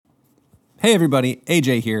Hey everybody,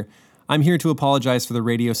 AJ here. I'm here to apologize for the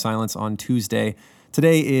radio silence on Tuesday.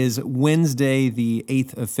 Today is Wednesday, the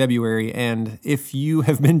 8th of February, and if you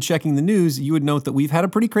have been checking the news, you would note that we've had a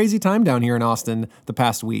pretty crazy time down here in Austin the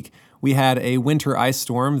past week. We had a winter ice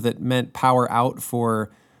storm that meant power out for,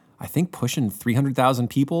 I think, pushing 300,000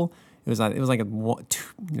 people. It was like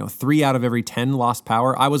 3 out of every 10 lost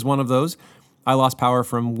power. I was one of those. I lost power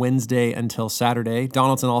from Wednesday until Saturday.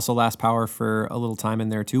 Donaldson also lost power for a little time in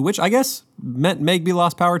there too, which I guess meant Megby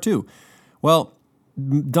lost power too. Well,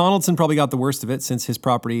 Donaldson probably got the worst of it since his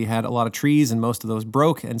property had a lot of trees and most of those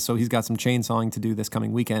broke, and so he's got some chainsawing to do this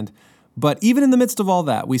coming weekend. But even in the midst of all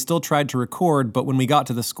that, we still tried to record, but when we got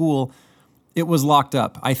to the school, it was locked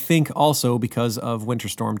up. I think also because of winter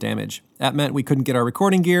storm damage. That meant we couldn't get our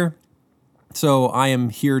recording gear. So I am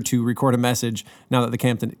here to record a message now that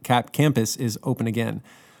the campus is open again.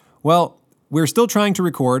 Well, we're still trying to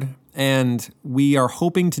record, and we are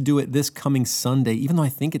hoping to do it this coming Sunday, even though I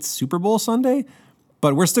think it's Super Bowl Sunday.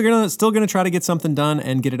 But we're still gonna try to get something done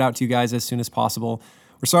and get it out to you guys as soon as possible.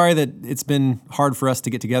 We're sorry that it's been hard for us to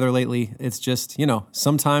get together lately. It's just,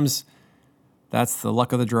 sometimes that's the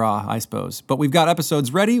luck of the draw, I suppose. But we've got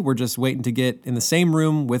episodes ready. We're just waiting to get in the same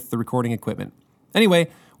room with the recording equipment. Anyway,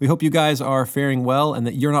 we hope you guys are faring well and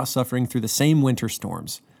that you're not suffering through the same winter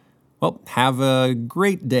storms. Well, have a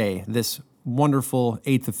great day this wonderful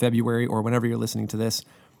 8th of February or whenever you're listening to this,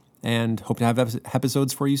 and hope to have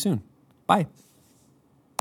episodes for you soon. Bye.